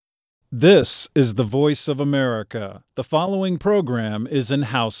This is the voice of America. The following program is in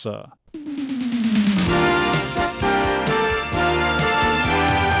Hausa.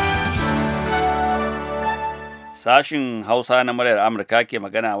 Sashin Hausa na muryar Amurka ke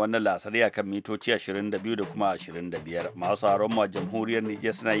magana wannan lasari kan mitoci 22 da kuma 25. Masu sauran mu a jamhuriyar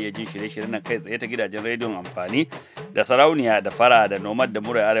Nijar suna iya jin shirye-shiryen nan kai tsaye ta gidajen rediyon amfani da sarauniya da fara da nomad da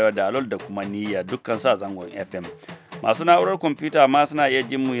muryar arewa da alol da kuma niyya dukkan sa zangon FM. Masu na'urar kwamfuta ma suna iya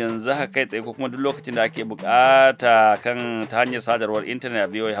jin mu yanzu haka kai tsaye ko kuma duk lokacin da ake bukata kan ta hanyar sadarwar intanet a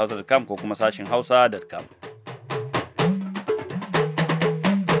voahausa.com ko kuma sashin hausa.com.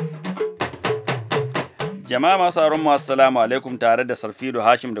 Jama'a masu sauran mu assalamu alaikum tare da Sarfido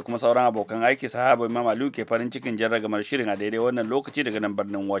Hashim da kuma sauran abokan aiki sahaba Imam Aliyu ke farin cikin jarragamar shirin a daidai wannan lokaci daga nan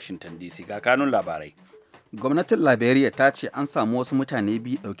birnin Washington DC. Kanun labarai. Gwamnatin Liberia ta ce an samu wasu mutane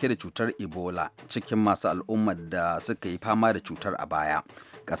biyu dauke da cutar Ebola cikin masu al'ummar da suka yi fama da cutar a baya.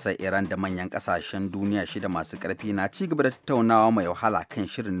 Ƙasar Iran da manyan ƙasashen duniya shida masu ƙarfi na ci gaba da tattaunawa mai wahala kan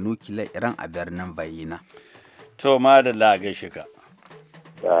shirin nukiliyar Iran a birnin Vienna. To ma da gaishe ka.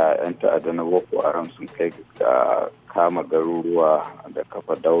 Da 'yan ta'adda na Boko Haram sun kai ga kama garuruwa da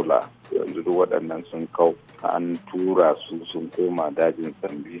kafa daula, yanzu duk waɗannan sun kau, an tura su sun koma dajin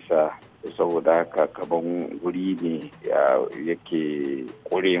Sambisa, saboda haka kaban wuri ne yake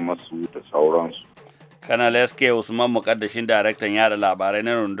kure masu da sauransu. Kanal SK Usman mukaddashin daraktan yada labarai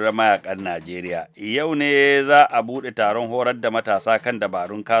na rundunar mayakan Najeriya. Yau ne za a buɗe taron horar da matasa kan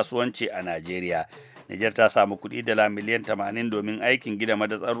dabarun kasuwanci a Najeriya. Nijar ta samu kuɗi dala miliyan 80 domin aikin gida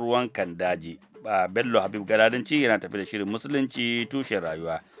madatsar ruwan kan daji. Bello Habib Galadanci yana tafi da shirin Musulunci tushen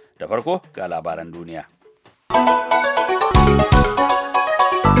rayuwa. Da farko ga labaran duniya.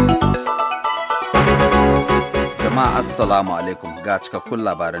 Jama'a assalamu alaikum ga cikakkun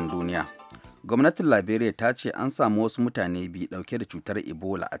labaran duniya. Gwamnatin Liberia ta ce an samu wasu mutane biyu dauke da cutar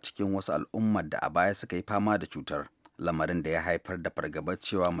Ebola a cikin wasu al'ummar da a baya suka yi fama da cutar. Lamarin da ya haifar da fargabar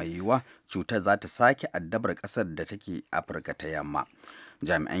cewa mai yiwuwa cutar za ta sake addabar kasar da take Afirka ta yamma.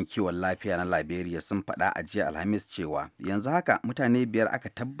 Jami'an kiwon lafiya na Liberia sun faɗa a jiya Alhamis cewa yanzu haka mutane 5 aka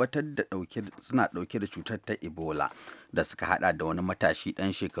tabbatar da suna ɗauke da cutar ta Ebola da suka hada da wani matashi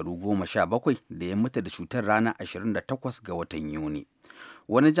ɗan shekaru 17 da ya mutu da cutar ranar 28 ga watan Yuni.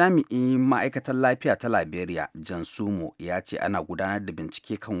 Wani jami'in ma'aikatar lafiya ta Liberia, Jan Sumo, ya ce ana gudanar da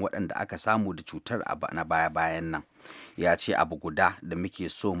bincike kan waɗanda aka samu da cutar na baya-bayan nan. Ya ce abu guda da muke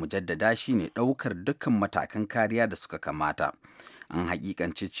so mu jaddada shi ne ɗaukar dukkan matakan kariya da suka kamata. An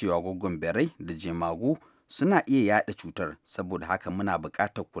hakikance cewa gwaggon berai da jemagu suna iya yaɗa cutar, saboda haka muna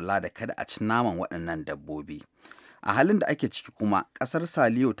buƙatar kula da kada a ci naman waɗannan dabbobi. A halin da ake ciki kuma, ƙasar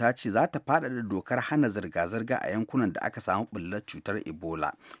Saliyo ta ce za ta faɗaɗa dokar hana zirga-zirga a yankunan da aka samu ɓullar cutar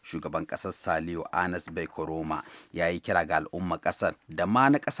Ebola. Shugaban ƙasar Saliyo, Anas Bai Koroma, ya yi kira ga al'ummar ƙasar da ma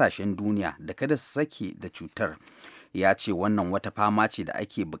na ƙasashen duniya da kada su sake da cutar. Ya ce wannan wata fama ce da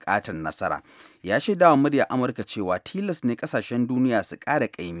ake buƙatar nasara. Ya shaidawa murya Amurka cewa tilas ne ƙasashen duniya su ƙara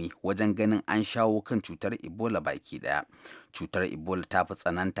ƙaimi wajen ganin an shawo kan cutar Ebola baki ɗaya. Cutar Ebola ta fi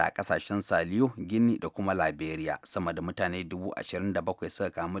tsananta a ƙasashen Saliyo, Gini da kuma Liberia. Sama da mutane 27,000 suka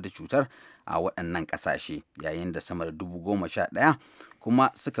kamu da cutar a waɗannan ƙasashe, yayin da sama da 11,000 kuma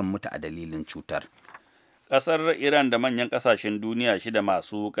suka mutu a dalilin cutar. Ƙasar Iran da manyan ƙasashen duniya shida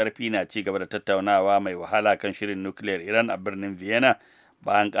masu ƙarfi na ci gaba da tattaunawa mai wahala kan shirin nukiliyar Iran a birnin Vienna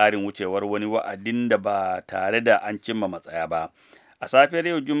bayan ƙarin wucewar wani wa'adin da ba tare da an cimma matsaya ba. A safiyar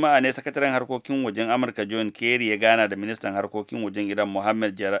yau Juma'a ne sakataren harkokin wajen Amurka John Kerry ya gana da ministan harkokin wajen Iran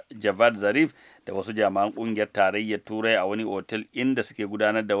Mohammad Javad Zarif da wasu jami'an ƙungiyar tarayyar Turai a wani otel inda suke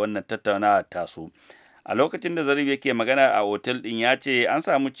gudanar da wannan tattaunawa tasu. A lokacin da Zarif yake magana a otel ɗin ya ce an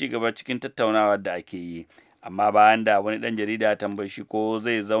samu ci gaba cikin tattaunawar da ake yi, amma bayan da wani ɗan jarida ya tambayi shi ko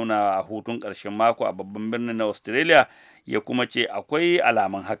zai zauna a hutun ƙarshen mako a babban birnin na Australia, ya kuma ce akwai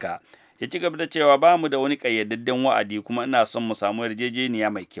alamun haka. Ya ci gaba da cewa ba mu da wani ƙayyadadden wa'adi kuma ina son mu samu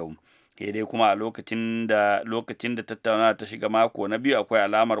yarjejeniya mai kyau. Sai dai kuma a lokacin da tattaunawa ta shiga mako na biyu akwai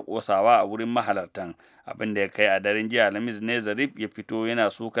alamar ƙosawa a wurin mahalartan, abin da ya kai a daren jiya Alhamis ne Zarif ya fito yana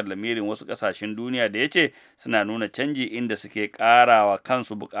sukar lamirin wasu ƙasashen duniya da ya ce suna nuna canji inda suke ƙarawa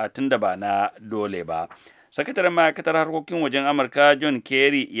kansu buƙatun da ba na dole ba. Sakataren ma'aikatar harkokin wajen Amurka John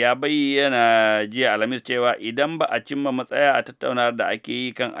Kerry ya bayyana jiya Alhamis cewa idan ba a cimma matsaya a tattaunawar da ake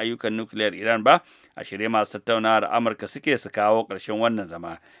yi kan ayyukan nukiliyar Iran ba, a shirye masu tattaunawar Amurka suke su kawo ƙarshen wannan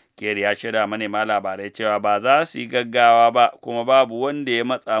zama. Kerry ya shaida manema labarai cewa ba za su yi gaggawa ba, kuma babu wanda ya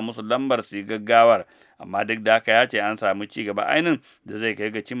matsa musu lambar su yi gaggawar, amma duk da haka ya ce an samu ci gaba ainin da zai kai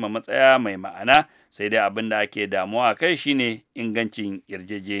ga cimma matsaya mai ma'ana, sai dai abin da ake damuwa kai shine ingancin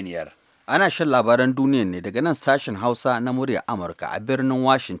yarjejeniyar. Ana shan labaran duniya ne daga nan sashen Hausa na muryar Amurka a birnin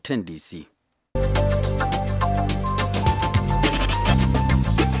Washington DC.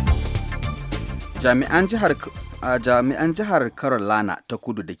 Jami'an jihar Carolina ta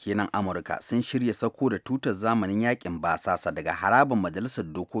kudu da ke nan Amurka sun shirya sako da tutar zamanin yakin basasa daga harabar majalisar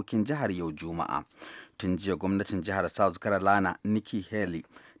dokokin jihar yau Juma'a. Tun jiya gwamnatin jihar South Carolina Nikki Haley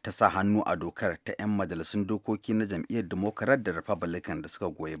ta sa hannu a dokar ta 'yan majalisun dokoki na jam'iyyar Democrat da Republican da suka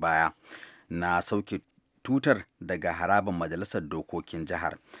goyi baya na sauke tutar daga harabar majalisar dokokin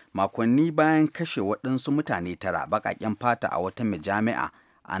jihar. Makonni bayan kashe waɗansu mutane 9 baƙaƙen fata a wata majami'a,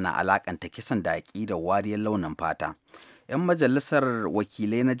 ana alakanta kisan da da wariyar launin fata. 'Yan majalisar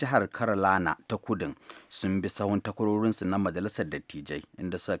wakilai na jihar Carolina ta kudin sun bi sahun takwarorinsu na majalisar dattijai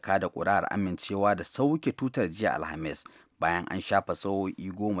inda suka kada ƙuri'ar amincewa da sauke tutar jiya Alhamis bayan an shafa sa'o'i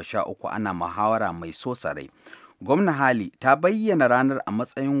 13 ana muhawara mai so sarai. Gwamna Hali ta bayyana ranar a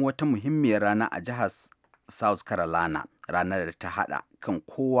matsayin wata muhimmiyar rana a jihar South Carolina, ranar da ta haɗa kan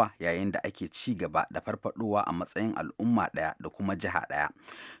kowa yayin da ake ci gaba da farfadowa a matsayin al'umma ɗaya da kuma jiha ɗaya.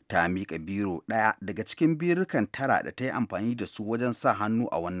 Ta miƙa biro ɗaya daga cikin birukan 9 da ta yi amfani da su wajen sa hannu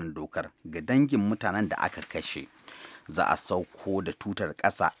a wannan dokar ga dangin mutanen da aka kashe. Za a sauko da tutar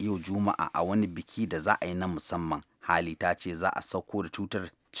ƙasa yau Juma'a a wani biki da za a yi na musamman. Hali ta ce za a sauko da tutar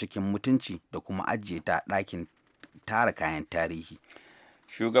cikin mutunci da kuma ajiye ta ɗakin tara kayan tarihi.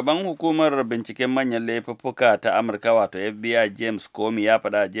 Shugaban hukumar binciken manyan laifuffuka ta Amurka wato FBI James Comey ya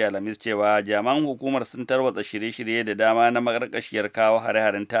faɗa jiya Alhamis cewa jami'an hukumar sun tarwatsa shirye-shirye da dama na makarkashiyar kawo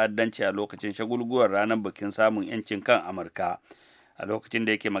hare-haren ta'addanci a lokacin shagulguwar ranar bikin samun 'yancin kan Amurka. A lokacin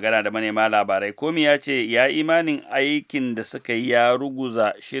da yake magana da manema labarai, Comey ya ce ya imanin aikin da suka yi ya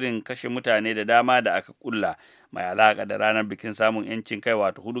ruguza shirin kashe mutane da dama da aka kulla mai alaƙa da ranar bikin samun 'yancin kai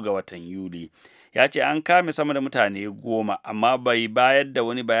wato 4 ga watan Yuli. Ya ce an kame sama da mutane 10 amma bai bayar da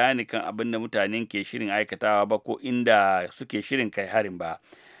wani bayani kan abin da mutanen ke shirin aikatawa ba ko inda suke shirin kai harin ba.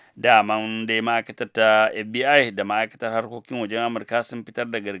 Daman dai ma'aikatar ta FBI da ma'aikatar harkokin wajen Amurka sun fitar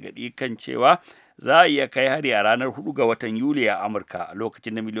da gargaɗi kan cewa za a iya kai hari a ranar 4 ga watan Yuli a Amurka, a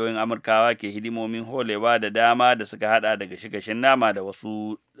lokacin da miliyoyin Amurkawa ke hidimomin holewa da dama da suka hada da gashe-gashen nama da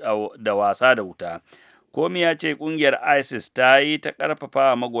wasu da wasa da wuta. Comey ya ce kungiyar ISIS ta yi ta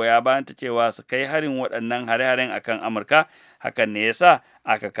karfafa magoya bayan ta cewa su kai harin waɗannan hare-haren akan Amurka, hakan ne yasa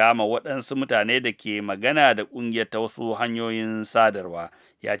aka kama waɗansu mutane da ke magana da kungiyar ta wasu hanyoyin sadarwa.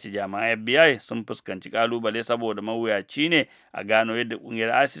 Ya ce jami'an FBI sun fuskanci kalubale saboda mawuyaci ne a gano yadda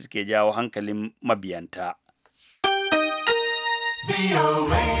kungiyar ISIS ke jawo hankalin mabiyanta.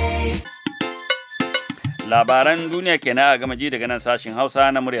 Labaran duniya kenan a gama ji daga nan sashin Hausa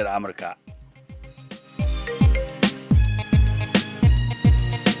na muryar Amurka.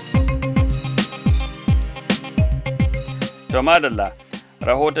 To madalla,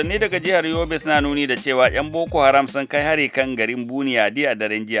 rahotanni daga jihar Yobe suna nuni da cewa 'yan Boko Haram sun kai hari kan garin Buniyadi a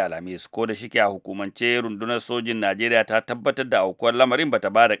daren jiya Alhamis, ko da shike a hukumance rundunar sojin Najeriya ta tabbatar da aukuwar lamarin bata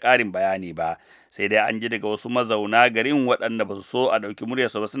ba da ƙarin bayani ba, sai dai an ji daga wasu mazauna garin waɗanda ba su so a ɗauki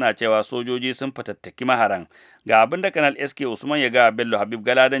muryarsa ba suna cewa sojoji sun fatattaki maharan. Ga abin da Kanal SK Usman ya ga Bello Habib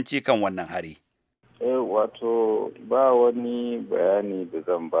Galadanci kan wannan hari. Wato ba wani bayani da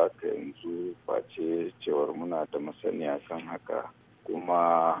zan baka yanzu face cewar muna da masaniya kan haka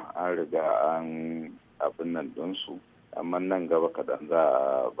kuma an riga an abin nan ɗinsu, amma nan gaba kaɗan za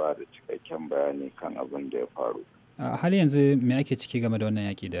a ba da cikakken bayani kan abin da ya faru. A hali yanzu me ake ciki game da wannan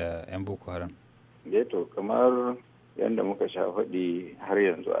yaƙi da 'yan Boko Haram? To kamar yadda muka sha faɗi har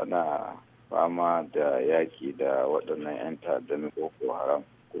yanzu ana fama da yaƙi da waɗannan 'yan ta'addan Boko Haram.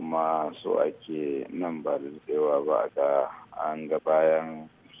 Kuma so ake nan ba da tsewa ba ga an ga bayan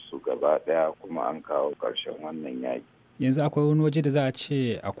su gaba daya kuma an kawo ƙarshen wannan yaki. Yanzu akwai wani waje da za a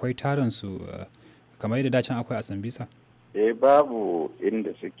ce akwai tarin su kamar yadda dacin akwai a Sambisa? Babu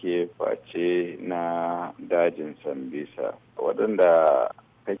inda suke face na dajin Sambisa, waɗanda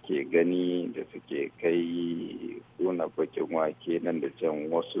kake gani da suke kai kuna bakin wake nan da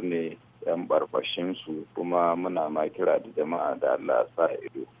can wasu ne 'yan barbashinsu, kuma muna ma kira da jama'a da Allah sa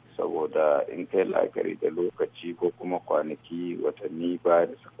ido, saboda in kai la'akari da lokaci ko kuma kwanaki watanni ba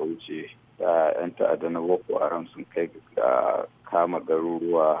da suka wuce da 'yan ta'adda na Boko Haram sun kai ga kama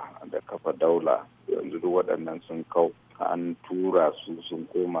garuruwa da kafa daula, yanzu duk waɗannan sun kau, an tura su sun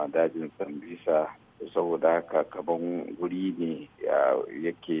koma dajin Sambisa, saboda haka kaban guri ne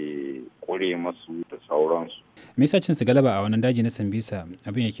yake kure masu da sauransu. Me yasa cin su galaba a wannan daji na Sambisa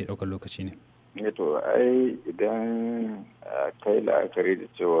abin yake ɗaukar lokaci ne? Ai idan kai la'akari da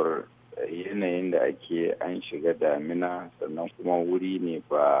cewar yanayin da ake an shiga damina, sannan kuma wuri ne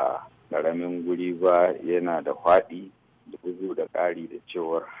ba ƙaramin guri ba, yana da faɗi bugu da ƙari da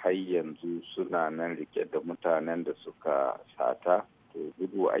cewar har yanzu suna nan rike da mutanen da suka sata, to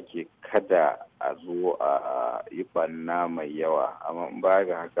gudu ake kada a zo a yi banna mai yawa. Amma in ba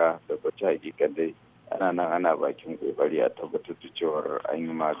ga haka tabbaci hakika dai ana nan ana bakin kokari a tabbatar da cewar an yi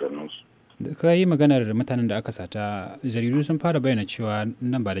maganin su. Da ka yi maganar mutanen da aka sata, jaridu sun fara bayyana cewa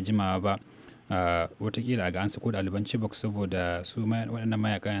nan ba da jimawa ba watakila ga an sako ɗaliban Chibok saboda su waɗannan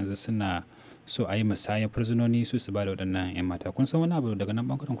mayaka yanzu suna so a yi musayar fursunoni su ba da waɗannan 'yan mata. Kun san wani abu daga nan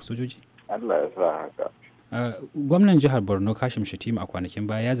ɓangaren ku sojoji? Allah ya sa haka. Gwamnan jihar Borno Kashim Shettima a kwanakin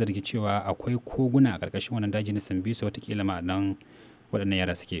baya ya zargi cewa akwai koguna a ƙarƙashin wannan daji na Sambisa, watakila ma nan waɗannan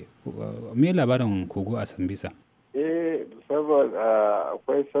yara suke. Me labarin kogo a Sambisa? Saboda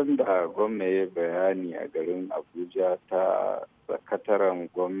akwai sanda gwamna ya bayani a garin Abuja ta sakataren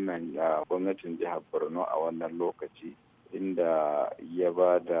gwamnatin jihar Borno a wannan lokaci, inda ya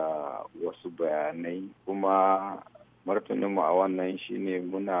ba da wasu bayanai, kuma martaninmu a wannan shine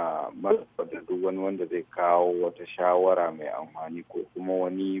muna martaba da duk wani wanda zai kawo wata shawara mai amfani ko kuma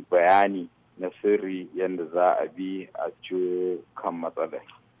wani bayani na sirri yadda za a bi a ciwo kan matsalar.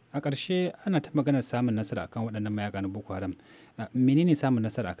 A ƙarshe ana ta maganar samun nasara akan waɗannan mayaka na Boko Haram. Menene samun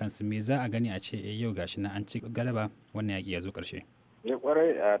nasara akan su? Me za a gani a ce yau gashi na an ci galaba, wannan yaƙi ya zo ƙarshe? Ya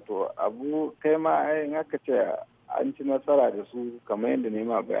kwarai, to abu kai ma in aka ce an ci nasara da su, kamar yadda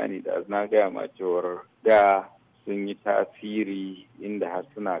nema bayani da na gaya ma cewar da sun yi tasiri inda har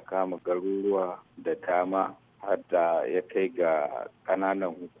suna kama garuruwa da dama, har da ya kai ga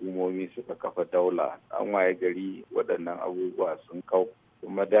ƙananan hukumomi suka kafa daula. An waye gari waɗannan abubuwa sun kau,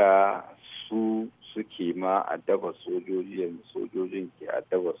 kuma da su suke ma addaba sojoji, yanzu sojojin ke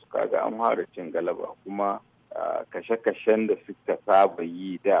addaba su. Kaga an fara cin galaba, kuma kashe-kashen da suka saba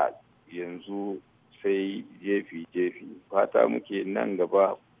yi da yanzu sai jefi-jefi. Fata muke nan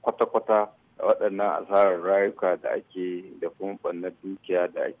gaba kwata-kwata da waɗannan asarar rayuka da ake da kuma ɓannar dukiya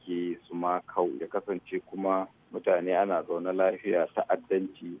da ake su ma kau, ya kasance kuma mutane ana zaune lafiya,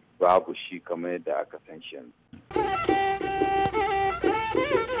 ta'addanci babu shi kamar yadda aka san shi yanzu.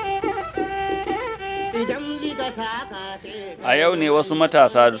 A yau ne wasu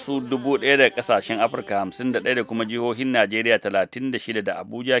matasa su 1,000 da kasashen Afirka 51 da kuma jihohin Najeriya 36 da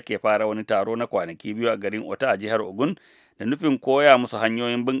Abuja ke fara wani taro na kwanaki biyu a garin Ota a jihar Ogun da nufin koya musu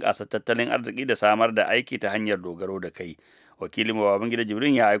hanyoyin bunƙasa tattalin arziki da samar da aiki ta hanyar dogaro da kai. Wakilin Babangida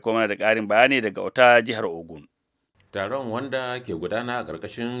Jibrin ya aiko mana da ƙarin bayani daga Ota jihar Ogun. Taron, wanda ke gudana a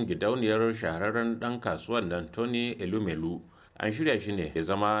ƙarƙashin gidauniyar shahararren ɗan kasuwan nan Tony Elumelu, an shirya shi ne ya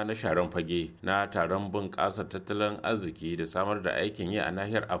zama na sharan fage na taron bunƙasa tattalin arziki da samar da aikin yi a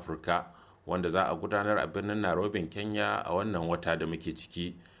nahiyar Afirka, wanda za a gudanar a birnin Nairobi, Kenya a wannan wata da muke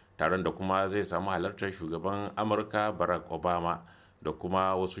ciki. Taron da kuma zai samu halartar shugaban Amurka Barack Obama da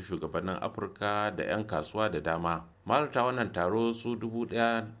kuma wasu shugabannin Afirka da 'yan kasuwa da dama. Mahalarta wannan taro su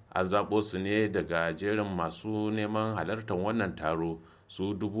 1,000 an zaɓo su ne daga jerin masu neman halartar wannan taro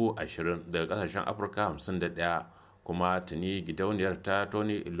su 20,000 daga ƙasashen Afirka 51. Kuma tuni gidauniyar ta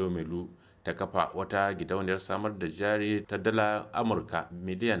Tony Elumelu ta kafa wata gidauniyar samar da jari ta dala Amurka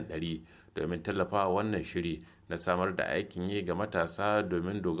miliyan 100 domin tallafa wannan shiri na samar da aikin yi ga matasa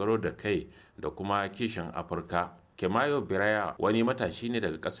domin dogaro da kai da kuma kishin Afirka. Kemayo Biraya wani matashi ne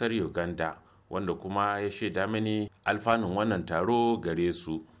daga kasar Uganda, wanda kuma ya shaida mini alfanun wannan taro gare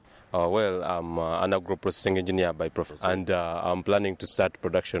su. Well, I'm an agro-processing engineer by profession, and I'm planning to start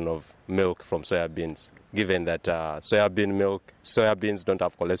production of milk from soybeans, given that soybeans don't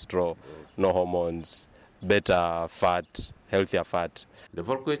have cholesterol, no hormones, better fat, healthier fat. Da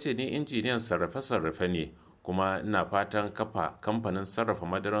farko ce ni injiniyan sarrafe-sarrafe ne, kuma ina fatan kafa kamfanin sarrafa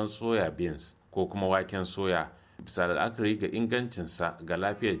madaran soybeans ko kuma waken soya, bisa la'akari ga ingancinsa ga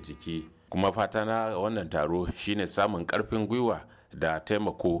lafiyar jiki. Kuma fata na wannan taro shine samun karfin gwiwa da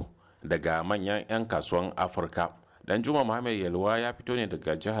taimako daga manyan 'yan kasuwan Afirka. Dan Juma Muhammad Yalwa ya fito ne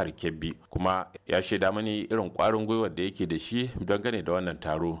daga jihar Kebbi, kuma ya shaida mani irin kwarin gwiwar da yake da shi dangane da wannan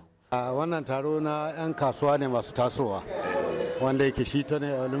taro. Wannan taro na 'yan kasuwa ne masu tasowa, wanda yake shi ta ne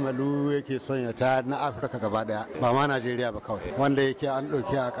Elumelu yake son ya tayar na Afirka gaba daya, ba ma Najeriya ba kawai, wanda yake an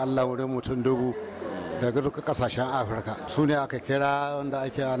ɗauki akalla wurin mutum 1000 daga duka kasashen Afirka. Su ne aka kira wanda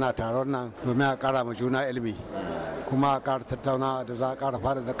ake ana taron nan domin a kara ma juna ilimi, kuma a kara tattaunawa da za a kara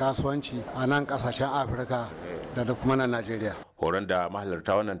fada da kasuwanci a nan kasashen Afirka da kuma na Najeriya. Horon da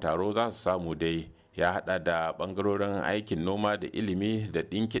mahalarta wannan taro za su samu dai ya hada da bangarorin aikin noma da ilimi da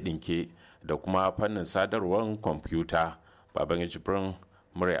dinke-dinke da kuma fannin sadarwar kwamfuta. Baban Jibrin,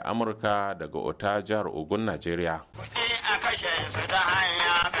 murya Amurka daga Ota, jihar Ogun, Najeriya.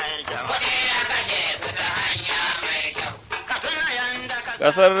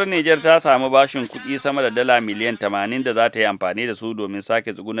 Ƙasar Nijar ta samu bashin kuɗi sama da dala miliyan 80 da za ta yi amfani da su domin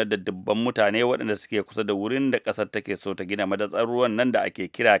sake tsugunar da dubban mutane waɗanda suke kusa da wurin da ƙasar take so ta gina madatsar ruwan nan da ake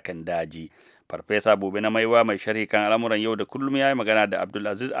kira kan daji. Farfesa Bobe na Maiwa mai sharhi kan al'amuran yau da kullum ya yi magana da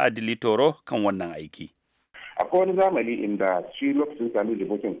Abdulaziz Adili Toro kan wannan aiki. Akwai wani zamani inda shi lokacin sami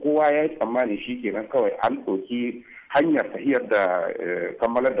jibokin kowa ya yi tsammani shi kenan kawai an ɗauki hanyar tahiyar da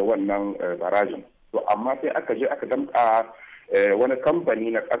kammalar da wannan barajin. To amma sai aka je aka damƙa wani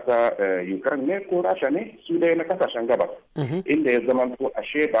kamfani na ƙasa Ukraine ne ko Rasha ne su dai na kasashen gabas inda ya zamanto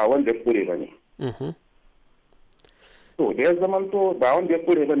ashe ba wanda ya kure ba ne. To da ya zamanto ba wanda ya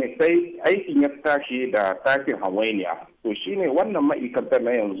kure ba ne sai aikin ya tashi da takin hawainiya. To shine wannan ma'aikatar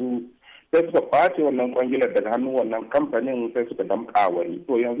na yanzu sai suka ɓace wannan kwangilar daga hannun wannan kamfanin sai suka damƙa wani.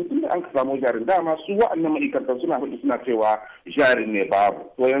 To yanzu tun da an ka samu jarin dama su wa'annan ma'aikatan suna hudu suna cewa jarin ne babu.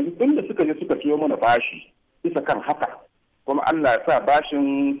 To yanzu tun da suka je suka ciyo mana bashi bisa kan haka. Kuma Allah ya sa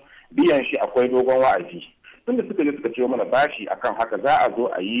bashin biyan shi akwai dogon wa'azi tunda suka je suka ciwo mana bashi akan haka za a zo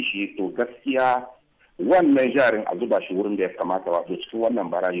a yi shi to gaskiya wannan jarin a zuba shi wurin da ya kamata wato cikin wannan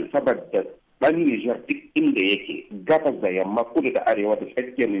barayi saboda dan Nijar duk inda yake gabas da yamma kudu da arewa da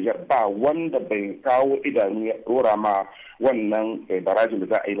tsakiyar Nijar ba wanda bai kawo idanu ya dora ma wannan barajin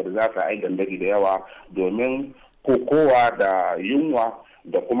da za a yi da za ta yi dandali da yawa domin kokowa da yunwa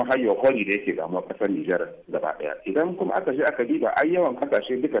da kuma hanyar hori da yake damuwa kasar Nijar gaba daya. Idan kuma aka je aka diba ai yawan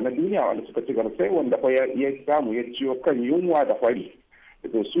kasashe duka na duniya wanda suka ci gaba sai wanda fa ya samu ya ciwo kan yunwa da hori.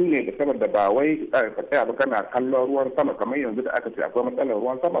 To su ne da saboda ba wai ka tsaya ba kana kallon ruwan sama kamar yanzu da aka ce akwai matsalar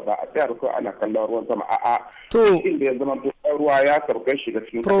ruwan sama ba a tsaya ba ana kallon ruwan sama a'a. To inda ya zama ruwa ya sauka shi da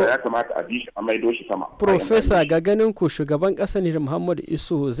cikin kasa ya kamata a bi shi a maido shi sama. Profesa ga ganin ku shugaban ƙasar Nijar Muhammadu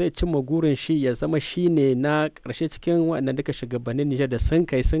Isu zai cimma gurin shi ya zama shine na ƙarshe cikin waɗannan duka shugabannin Nijar da sun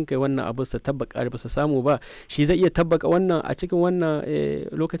kai wannan abu su tabbaka ba su samu ba shi zai iya tabbaka wannan a cikin wannan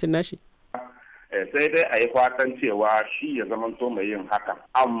lokacin nashi. Sai dai a yi fatan cewa shi ya zamanto mai yin hakan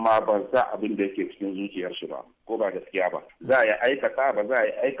amma ban sa abin da yake cikin zuciyar shi ba ko ba gaskiya ba za a yi aikata ba za a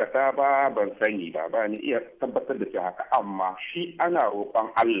yi aikata ba ban sani ba ba ni iya tabbatar da cewa haka amma shi ana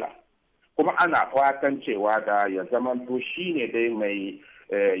roƙon Allah kuma ana fatan cewa da ya zamanto shi ne dai mai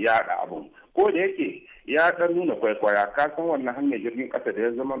yada abun ko da yake ya dan nuna kwaikwaya ka san wannan hanyar jirgin kasa da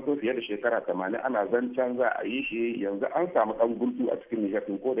ya zama to fiye da shekara 80 ana zancen za a yi shi yanzu an samu dan guntu a cikin Nijar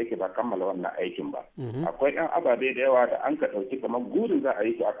ko da yake ba kammala wannan aikin ba akwai yan ababe da yawa da an ka dauki kamar gurin za a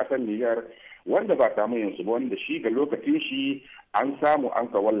yi su a kasar Nijar wanda ba samu yin su ba wanda shi ga lokacin shi an samu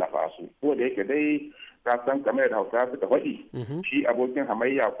an ka wallafa su ko da yake dai ka san kamar da Hausa suka faɗi shi abokin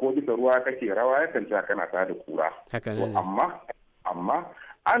hamayya ko bisa ruwa kake rawa yakan ci kana ta da kura amma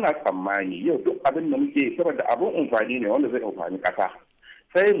ana tsammani yau duk abin da muke saboda abin amfani ne wanda zai amfani ƙasa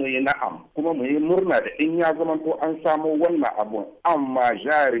sai mu yi na'am kuma mu yi murna da in ya zama to an samo wannan abun amma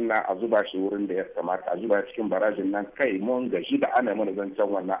jarin na a zuba shi wurin da ya kamata a zuba cikin barajin nan kai mun gaji da ana mana zancen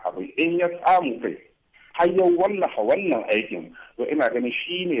wannan abun in ya samu kai har yau wallafa wannan aikin to ina ganin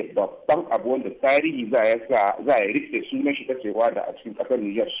shi ne babban abu wanda tarihi za ya rike sunan shi ta cewa da a cikin kasar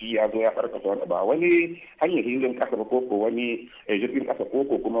Nijar shi ya zo ya farkata wanda ba wani hanyar hilin kasa ba koko wani jirgin kasa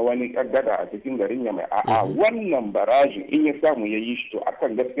koko kuma wani kaggada a cikin garin ya mai a'a wannan barajin in ya samu ya yi shi to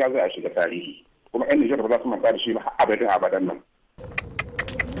akan gaskiya za a shiga tarihi kuma yan Nijar ba za su manta da shi ba abadan nan.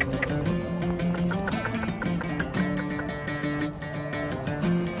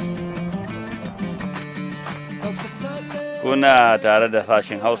 Kuna tare da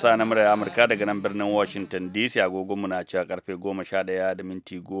sashen Hausa na muryar Amurka daga nan birnin Washington DC agogonmu na cewa karfe 11 da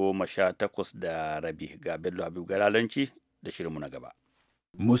minti 18 da rabi ga Bello Habib Galalanci da shirinmu na gaba.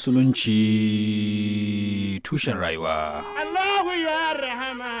 Musulunci tushen rayuwa. Allahu ya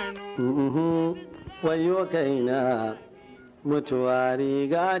rahamanu. Wayo kaina mutuwa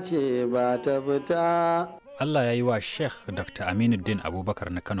riga ce ba ta fita. Allah ya yi wa Sheikh Dr. Aminuddin Abubakar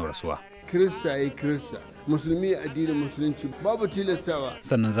na Kano rasuwa. Kirista ya Kirista, Musulmi addinin Musulunci babu tilastawa.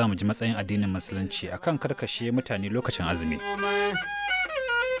 Sannan za mu ji matsayin addinin Musulunci akan karkashe mutane lokacin azumi.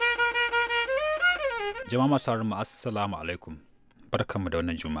 Jama'a masu mu assalamu alaikum. Barkanmu da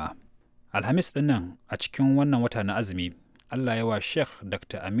wannan Juma'a. Alhamis din nan a cikin wannan wata na azumi, Allah ya wa Sheikh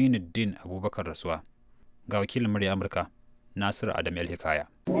Dr. Aminuddin Abubakar rasuwa. Ga wakilin murya Amurka, Nasiru Adam El Hikaya.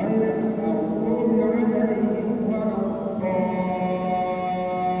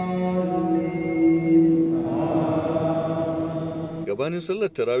 Gabanin sallar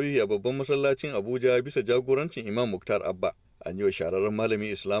tarawih a babban masallacin Abuja bisa jagorancin Imam Muktar Abba, an yi wa shahararren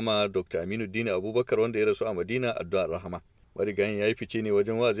malamin Islama Dr. Aminuddin Abubakar wanda ya rasu a Madina addu'ar rahama. Marigayin ya yi fice ne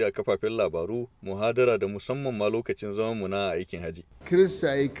wajen wazi a kafafen labaru, muhadara da musamman ma lokacin zaman mu na aikin haji.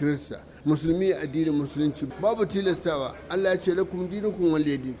 Kirista ya kirista, musulmi ya addinin musulunci, babu tilastawa. Allah ya ce lakum dinukum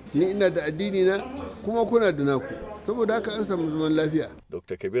waliya din. Ni ina da addini na kuma kuna da naku. Saboda haka an samu zaman lafiya.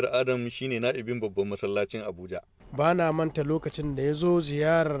 Dr. Kabir Adam shine na'ibin babban masallacin Abuja. Ba na manta lokacin da ya zo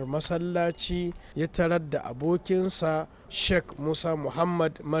ziyarar masallaci ya tarar da abokinsa Sheikh Musa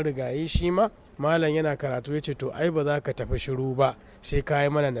Muhammad marigayi shi ma malam yana karatu ya ce to ai ba za ka tafi shiru ba sai ka yi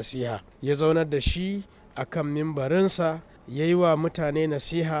mana nasiha. Ya zaunar da shi a kan mimbarinsa ya yi wa mutane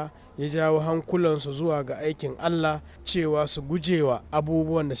nasiha, ya jawo hankulansu zuwa ga aikin Allah cewa su gujewa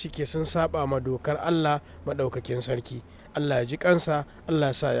abubuwan da suke sun saba ma dokar Allah maɗaukakin sarki. Allah ya ji kansa, Allah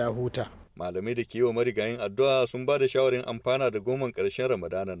ya sa ya huta. Malamai da ke yi wa marigayin addu'a sun ba da shawarin amfana da goman ƙarshen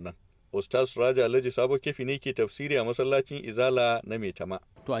Ramadanan nan. Ustaz Raja Alhaji Sabo Kefi ne ke tafsiri a masallacin Izala na Maitama.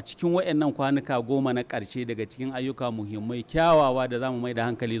 To a cikin waɗannan kwanuka 10 na ƙarshe daga cikin ayyuka muhimmai kyawawa da zamu mai da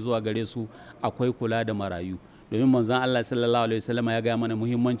hankali zuwa gare su akwai kula da marayu. Domin manzon Allah sallallahu alaihi wasallam ya ga mana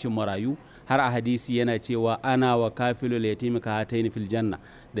muhimmancin marayu, har a hadisi yana cewa ana wa kafilul yatimi ka hataini fil janna,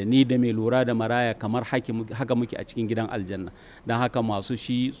 da ni da mai lura da maraya kamar haka muke a cikin gidan aljanna. Don haka masu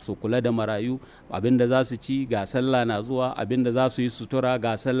shi su kula da marayu, abinda za su ci ga sallah na zuwa, abinda za su yi sutura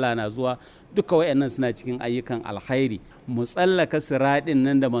ga sallah na zuwa, duka wayannan suna cikin ayyukan alkhairi. Mu tsallaka siraɗin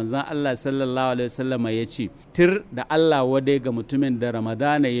nan da manzon Allah sallallahu alaihi wasallam ya ce tir da Allah wadai ga mutumin da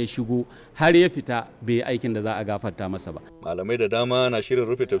Ramadana ya shigo har ya fita bai yi aikin da za a gafarta masa ba. Malamai da dama na shirin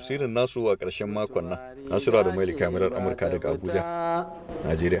rufe tafsirin nasu a ƙarshen makon nan. Nasiru da Maili kamarar Amurka daga Abuja,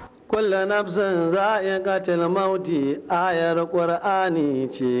 Najeriya. Kullu nafsin za'iqatul mauti ayar Qur'ani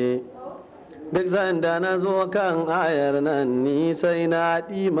ce. Duk sanda na zo kan ayar nan ni sai na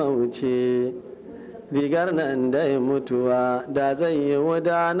ɗimauce. Rigar nan dai mutuwa da zai yi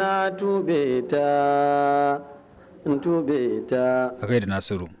wuda na tube ta. A gaida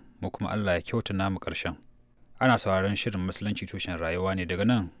Nasiru, mu kuma Allah ya kyauta namu ƙarshen. Ana sauraron shirin Musulunci tushen rayuwa ne daga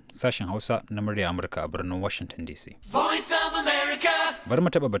nan sashen Hausa na murya Amurka a birnin Washington DC. Bari mu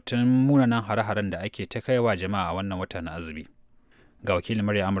taɓa batun munanan hare-haren da ake ta kaiwa jama'a a wannan wata na azumi. Ga wakilin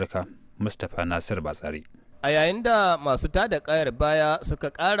murya Amurka, Mustapha Nasir Batsari. A yayin da masu tada kayar baya suka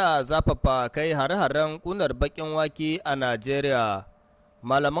ƙara zafafa kai hare-haren ƙunar baƙin wake a Najeriya,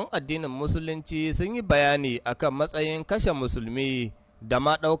 malaman addinin Musulunci sun yi bayani akan matsayin kashe musulmi da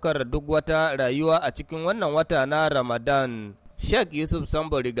ma ɗaukar duk wata rayuwa a cikin wannan wata na Ramadan. Sheikh Yusuf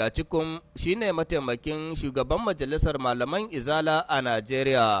Sambo Rigacikun shine mataimakin shugaban majalisar malaman Izala a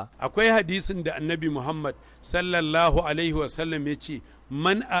Najeriya. Akwai hadisin da Annabi Muhammad sallallahu alaihi wasallam ya ce,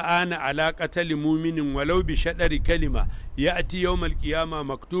 man a'ana ala qatali muminin walau bi shadari kalima ya'ti yawmal qiyama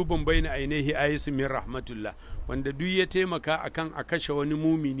maktubun baina ainihi ayisu min rahmatullah, wanda duk ya taimaka akan a kashe wani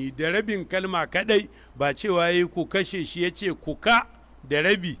mumini da rabin kalma kadai, ba cewa yayi ku kashe shi, yace ku ka da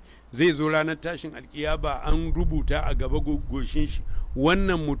rabi, zai zo ranar tashin alkiyaba an rubuta a gaba goshin shi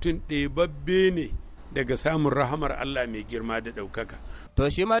wannan mutum ɗebabbe ne daga samun rahamar Allah mai girma da ɗaukaka. To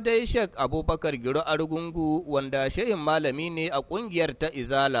shi ma dai Sheikh Abubakar Giro Argungu, wanda shehin malami ne a ƙungiyar ta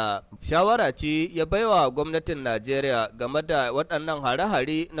Izala, shawara ce ya baiwa gwamnatin Najeriya game da waɗannan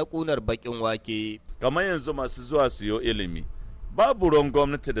hare-hare na ƙunar baƙin wake. Kamar yanzu masu zuwa siyo ilimi, babu ruwan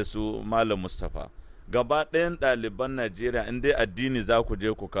gwamnati da su Malam Mustapha. Gaba ɗayan ɗaliban Najeriya in dai addini za ku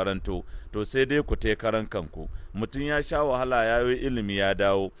je ku karanto, to sai dai ku tai karan kanku. Mutum ya sha wahala ya yi ilimi ya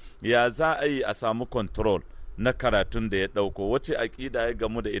dawo, ya za a yi a samu control na karatun da ya ɗauko, wace aƙida ya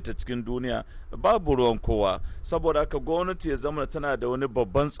gamu da ita cikin duniya, babu ruwan kowa. Saboda haka gwamnati ya zama tana da wani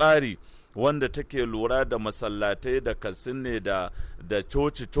babban tsari wanda take lura da masallatai da kasinne da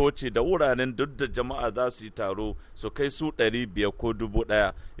coci-coci da wuraren duk da jama'a za su yi taro su kai su 500 ko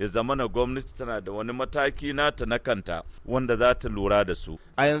 1000, ya zama na gwamnati tana da wani mataki nata na kanta wanda za ta lura da su.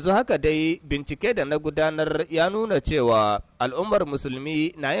 A yanzu haka dai bincike da na gudanar ya nuna cewa al'ummar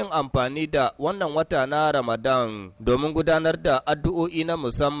musulmi na yin amfani da wannan wata na Ramadan domin gudanar da addu'o'i na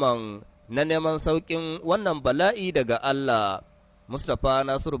musamman na neman sauƙin wannan bala'i daga Allah. Mustapha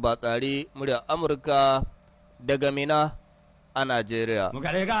Nasiru Batsari, murya Amurka daga Mina a Najeriya.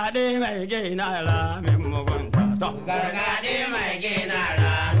 Gargaɗe mai gina ra min mugunta. Gargaɗe mai gina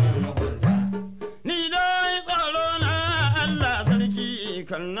ra min mugunta. Ni dai tsoro na Allah sarki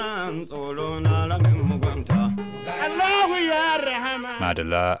kan nan tsoro na ra min mugunta. Allahu ya rahama.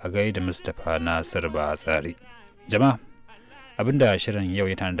 Madalla a gaida Mustapha Nasiru Batsari. Jama'a, abinda shirin yau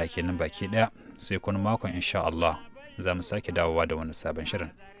ya tanada kenan baki ɗaya, sai kuma makon insha Allah za mu sake dawowa da wani sabon shirin.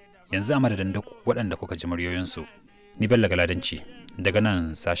 Yanzu a madadin duk waɗanda kuka ji muryoyinsu, ni Bello Galadanci daga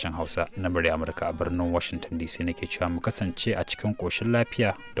nan sashen Hausa na murya Amurka a birnin Washington DC nake cewa mu kasance a cikin ƙoshin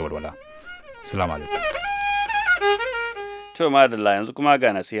lafiya da walwala. Assalamu alaikum. To madalla yanzu kuma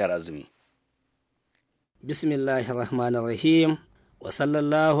ga nasihar azumi. Bismillahirrahmanirrahim wa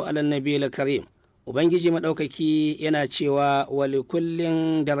sallallahu ala nabiyil karim. Ubangiji maɗaukaki yana cewa wali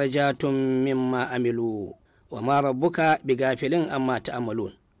kullin darajatun mimma amilu wa ma rabbuka bigafilin amma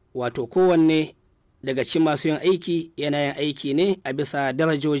ta'malun. Wato kowanne daga cikin masu yin aiki yana yin aiki ne a bisa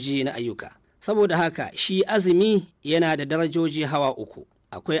darajoji na ayyuka. Saboda haka shi azumi yana da darajoji hawa uku.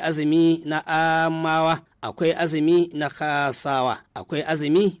 Akwai azumi na amawa, akwai azumi na khasawa, akwai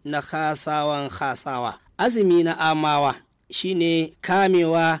azumi na khasawan khasawa. Azumi na amawa shine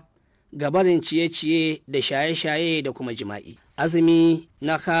kamewa ga barin ciye-ciye da shaye-shaye da kuma jima'i. Azumi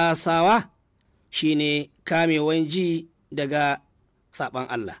na khasawa shine kamewan ji daga saɓan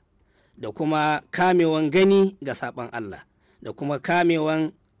Allah, da kuma kamewan gani ga saɓan Allah, da kuma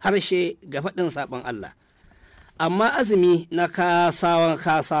kamewan harshe ga faɗin saɓan Allah. Amma azumi na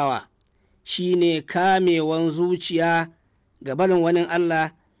khasawa shine kamewan zuciya ga barin wani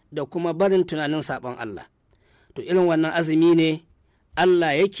Allah da kuma barin tunanin saɓan Allah. To irin wannan azumi ne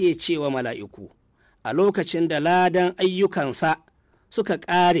Allah yake cewa mala'iku a lokacin da ladan ayyukansa suka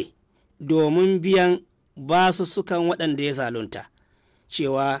ƙare domin biyan basussukan waɗanda ya zalunta,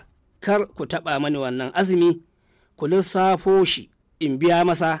 cewa kar ku taɓa mani wannan azumi, ku lissafo shi in biya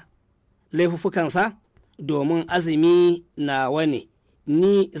masa laifuffukansa, domin azumi nawa ne,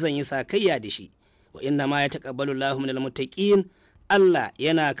 ni zan yi sakayya da shi. Wa inna ma ya taƙabbalu Allahu minal muttaqin. Allah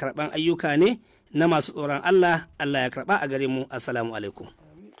yana karɓan ayyuka ne na masu tsoron Allah. Allah ya karɓa a gare mu. Assalamu alaikum.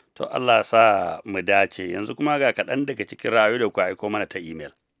 To Allah sa mu dace. Yanzu kuma ga kaɗan daga cikin ra'ayoyi da ku aiko mana ta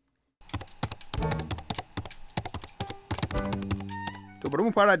imel. To bari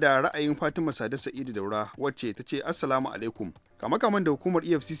mu fara da ra'ayin Fatima Sada Sa'idu Daura, wacce ta ce Assalamu alaikum. Kama-kaman da hukumar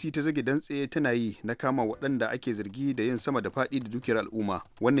EFCC ta zage dantse tana yi na kama waɗanda ake zargi da yin sama da faɗi da dukiyar al'umma.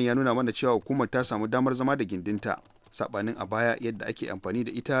 Wannan ya nuna mana cewa hukumar ta samu damar zama da gindinta, saɓanin a baya yadda ake amfani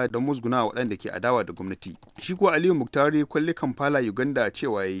da ita don musguna waɗanda ke adawa da gwamnati. Shi kuwa Aliyu Muktari Kwalle Kampala Uganda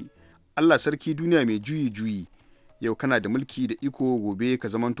cewa yayi, Allah sarki duniya mai juyi-juyi, yau kana da mulki da iko, gobe ka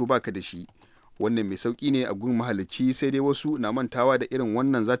zamanto baka da shi. Wannan mai sauƙi ne a gun mahalicci, sai dai wasu na mantawa da irin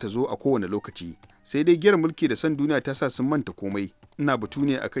wannan za ta zo a kowane lokaci. Sai dai giyar mulki da san duniya ta sa sun manta komai. Ina batu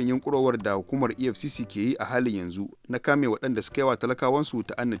ne akan yunkurowar da hukumar EFCC ke yi a halin yanzu na kame waɗanda suka yi wa talakawansu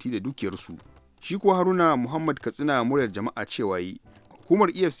ta'annati da dukiyarsu. Shi kuwa Haruna Muhammad Katsina muryar jama'a cewa yi, hukumar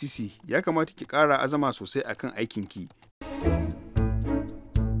EFCC ya kamata ki ƙara azama sosai akan aikinki.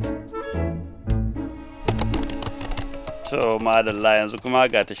 To madalla yanzu kuma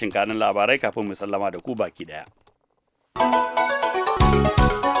ga tashin kanin labarai kafin mu sallama da ku baki daya.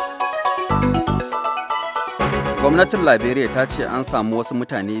 Gwamnatin Liberia ta ce an samu wasu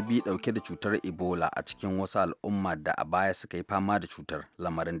mutane biyu dauke da cutar Ebola a cikin wasu al'umma da a baya suka yi fama da cutar,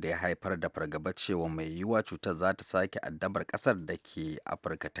 lamarin da ya haifar da fargabar cewa mai yiwuwa cutar za ta sake addabar kasar da ke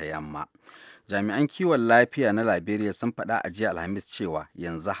Afirka ta Yamma. Jami'an kiwon lafiya na Liberia sun faɗa a jiya Alhamis cewa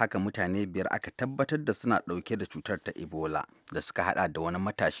yanzu haka mutane 5 aka tabbatar da suna ɗauke da cutar ta Ebola, da suka hada da wani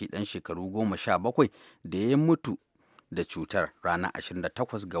matashi ɗan shekaru 17 da ya mutu da cutar ranar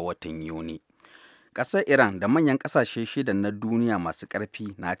 28 ga watan Yuni. Ƙasar Iran da manyan ƙasashe shida na duniya masu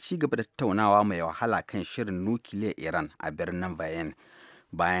ƙarfi na ci gaba da tattaunawa mai wahala kan shirin nukiliyar Iran a birnin Vienna,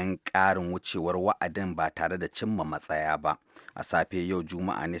 bayan ƙarin wucewar wa'adin ba tare da cimma matsaya ba. A safe yau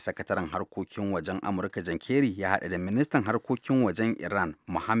Juma'a ne sakataren harkokin wajen Amurka John Kerry ya haɗa da ministan harkokin wajen Iran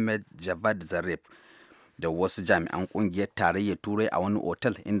Mohammad Javad Zarif da wasu jami'an ƙungiyar tarayyar Turai a wani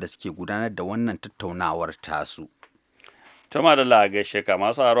otal inda suke gudanar da wannan tattaunawar tasu. Tuma da gaishe ka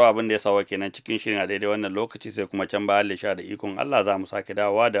masu haro abin da ya sawa kenan cikin shirin a daidai wannan lokaci, sai kuma can bayan lisha da ikon Allah za mu sake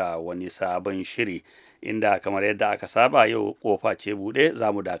dawowa da wani sabon shiri, inda kamar yadda aka saba yau kofa ce buɗe,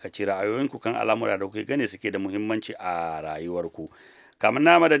 za mu dakaci ra'ayoyinku kan al'amura da kuke gani suke da muhimmanci a rayuwarku. Kamar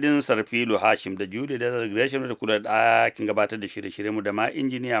na madadin Sarfilu Hashim da Jude da Gresham da kula da ɗakin gabatar da shirye-shirye mu da ma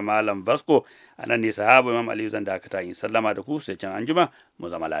injiniya Malam Vasco, a nan ne sahaba Imam Aliyu zan dakata in sallama da ku sai can anjima mu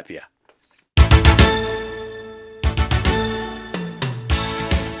zama lafiya.